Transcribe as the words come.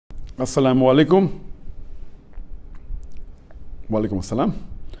Assalamu alaikum. Walaikum assalam.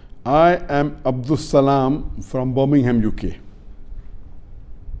 I am Abdul Salam from Birmingham, UK.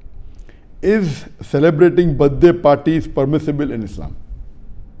 Is celebrating birthday parties permissible in Islam?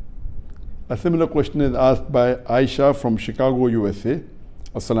 A similar question is asked by Aisha from Chicago, USA.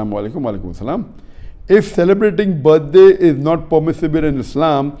 Assalamu alaikum. Walaikum assalam. If celebrating birthday is not permissible in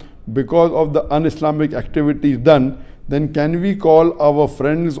Islam because of the un-Islamic activities done, then can we call our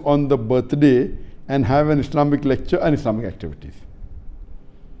friends on the birthday and have an Islamic lecture and Islamic activities?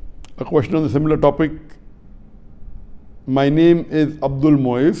 A question on a similar topic. My name is Abdul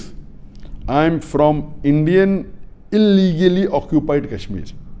Moiz. I am from Indian illegally occupied Kashmir.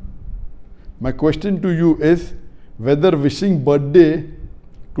 My question to you is whether wishing birthday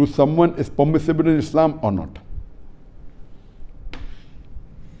to someone is permissible in Islam or not.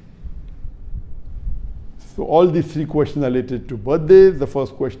 So all these three questions are related to birthdays. The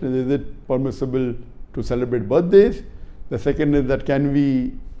first question is it permissible to celebrate birthdays? The second is that can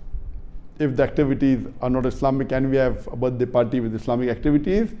we, if the activities are not Islamic, can we have a birthday party with Islamic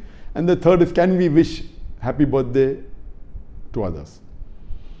activities? And the third is can we wish happy birthday to others?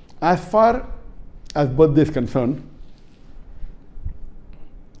 As far as birthday is concerned,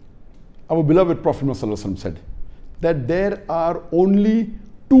 our beloved Prophet ﷺ said that there are only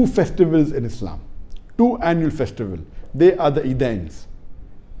two festivals in Islam. Two annual festivals. They are the Eidains,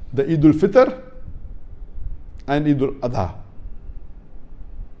 the Eid al-Fitr and Eid al-Adha.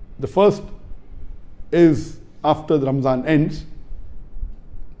 The first is after the Ramzan ends,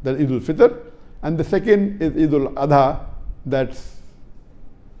 that Eid al-Fitr, and the second is Eid al-Adha, that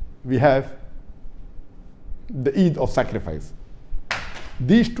we have the Eid of sacrifice.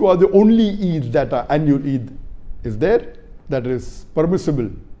 These two are the only Eids that are annual Eid is there, that is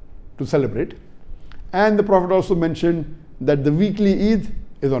permissible to celebrate. And the Prophet also mentioned that the weekly Eid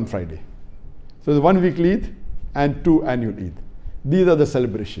is on Friday. So the 1 weekly Eid and 2 annual Eid. These are the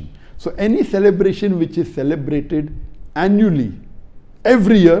celebration. So any celebration which is celebrated annually,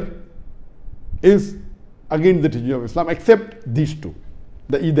 every year, is against the teaching of Islam, except these two,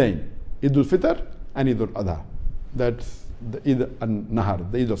 the Eidain, Eid al-Fitr and Eid al-Adha. That's the Eid al-Nahar,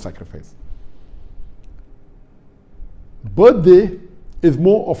 the Eid of sacrifice. Birthday is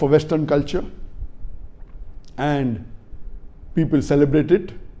more of a Western culture, and people celebrate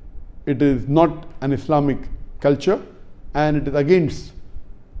it. It is not an Islamic culture, and it is against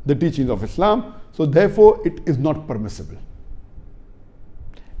the teachings of Islam. So therefore, it is not permissible.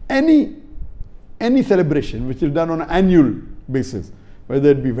 Any celebration which is done on an annual basis, whether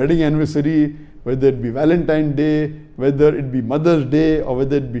it be wedding anniversary, whether it be Valentine's Day, whether it be Mother's Day, or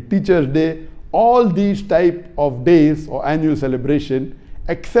whether it be Teacher's Day, all these type of days or annual celebration,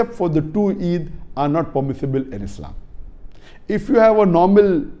 except for the 2 Eid, are not permissible in Islam. If you have a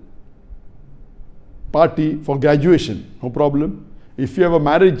normal party for graduation, no problem. If you have a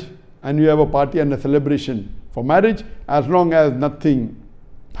marriage and you have a party and a celebration for marriage, as long as nothing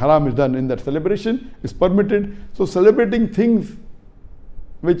haram is done in that celebration, is permitted. So celebrating things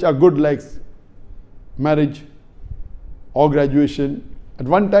which are good like marriage or graduation at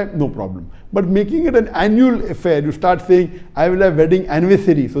one time, no problem. But making it an annual affair, you start saying, I will have wedding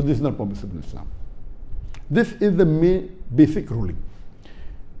anniversary, so this is not permissible in Islam. This is the main basic ruling.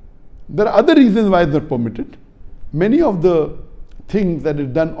 There are other reasons why it's not permitted. Many of the things that is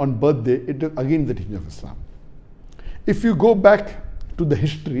done on birthday, it is against the teaching of Islam. If you go back to the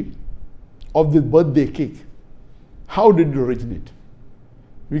history of this birthday cake, how did it originate?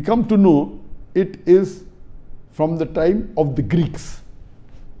 We come to know it is from the time of the Greeks.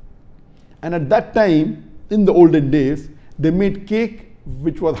 And at that time, in the olden days, they made cake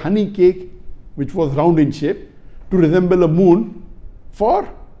which was honey cake, which was round in shape, to resemble a moon for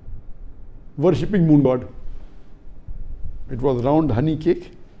worshipping moon god. It was round honey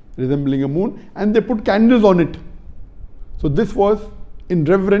cake resembling a moon, and they put candles on it. So this was in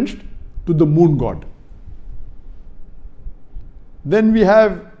reverence to the moon god. Then we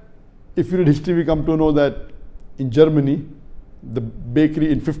have, if you read history, we come to know that in Germany, the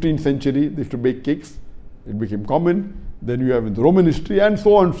bakery in 15th century, they used to bake cakes. It became common. Then you have in the Roman history and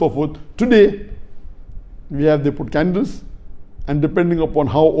so on and so forth. Today, they put candles, and depending upon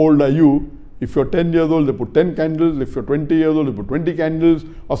how old are you, if you're 10 years old, they put 10 candles. If you're 20 years old, they put 20 candles.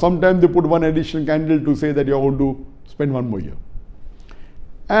 Or sometimes they put one additional candle to say that you're going to spend one more year.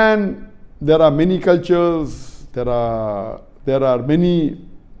 And there are many cultures, there are many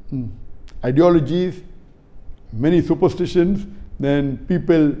ideologies, many superstitions. Then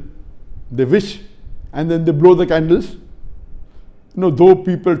people, they wish and then they blow the candles. Though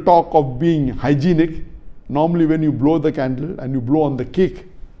people talk of being hygienic, normally when you blow the candle and you blow on the cake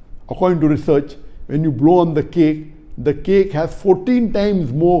according to research, when you blow on the cake has 14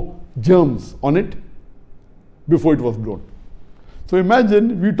 times more germs on it before it was blown. So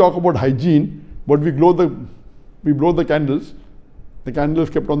imagine we talk about hygiene, but we blow the candles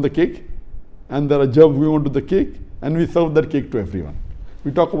kept on the cake, and there are germs going onto the cake, and we serve that cake to everyone.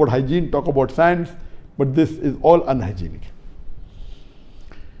 We talk about hygiene, talk about science, but this is all unhygienic.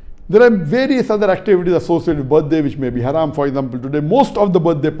 There are various other activities associated with birthday which may be haram. For example, today most of the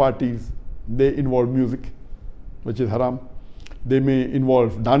birthday parties, they involve music, which is haram. They may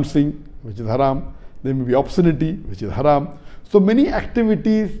involve dancing, which is haram. There may be obscenity, which is haram. So many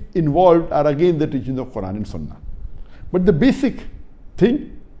activities involved are again the teachings of Quran and Sunnah. But the basic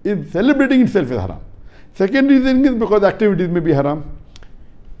thing is celebrating itself is haram. Second reason is because activities may be haram.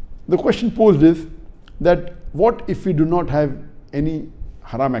 The question posed is that what if we do not have any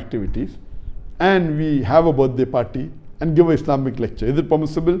haram activities and we have a birthday party and give an Islamic lecture? Is it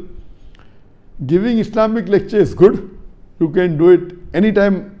permissible? Giving Islamic lecture is good. You can do it any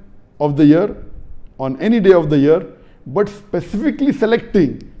time of the year, on any day of the year, but specifically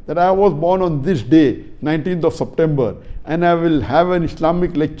selecting that I was born on this day, 19th of September, and I will have an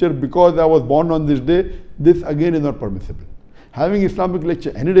Islamic lecture because I was born on this day, this again is not permissible. Having Islamic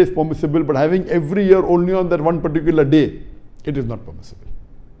lecture any day is permissible, but having every year only on that one particular day, it is not permissible.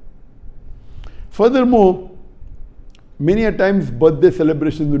 Furthermore, many a times birthday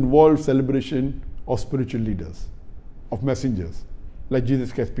celebrations involve celebration of spiritual leaders, of messengers, like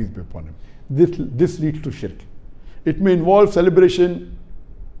Jesus Christ, peace be upon him. This leads to shirk. It may involve celebration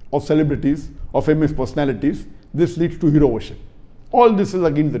of celebrities, of famous personalities. This leads to hero worship. All this is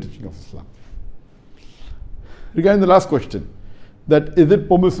against the teaching of Islam. Regarding the last question, that is it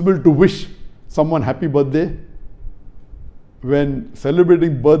permissible to wish someone happy birthday when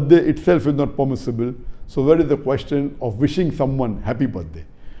celebrating birthday itself is not permissible? So where is the question of wishing someone happy birthday?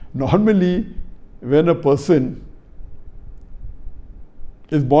 Normally, when a person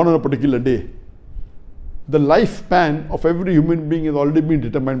is born on a particular day, the lifespan of every human being has already been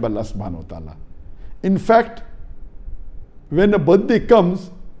determined by Allah subhanahu wa ta'ala. In fact, when a birthday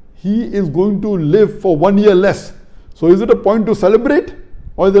comes, he is going to live for 1 year less. So is it a point to celebrate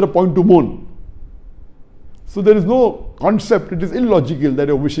or is it a point to mourn? So there is no concept, it is illogical that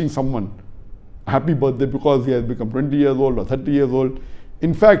you are wishing someone a happy birthday because he has become 20 years old or 30 years old.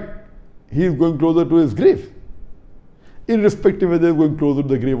 In fact, he is going closer to his grave. Irrespective whether he is going closer to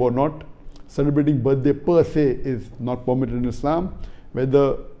the grave or not, celebrating birthday per se is not permitted in Islam.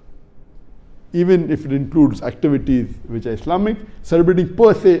 Whether, even if it includes activities which are Islamic, celebrating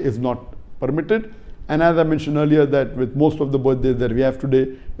per se is not permitted. And as I mentioned earlier, that with most of the birthdays that we have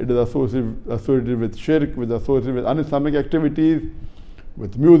today, it is associated with shirk, associated with un-Islamic activities,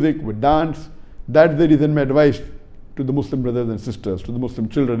 with music, with dance. That's the reason my advice to the Muslim brothers and sisters, to the Muslim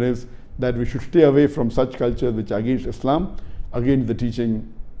children, is that we should stay away from such cultures which are against Islam, against the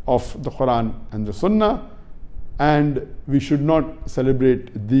teaching of the Quran and the Sunnah, and we should not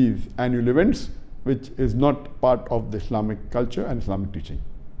celebrate these annual events which is not part of the Islamic culture and Islamic teaching.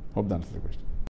 Hope that answers the question.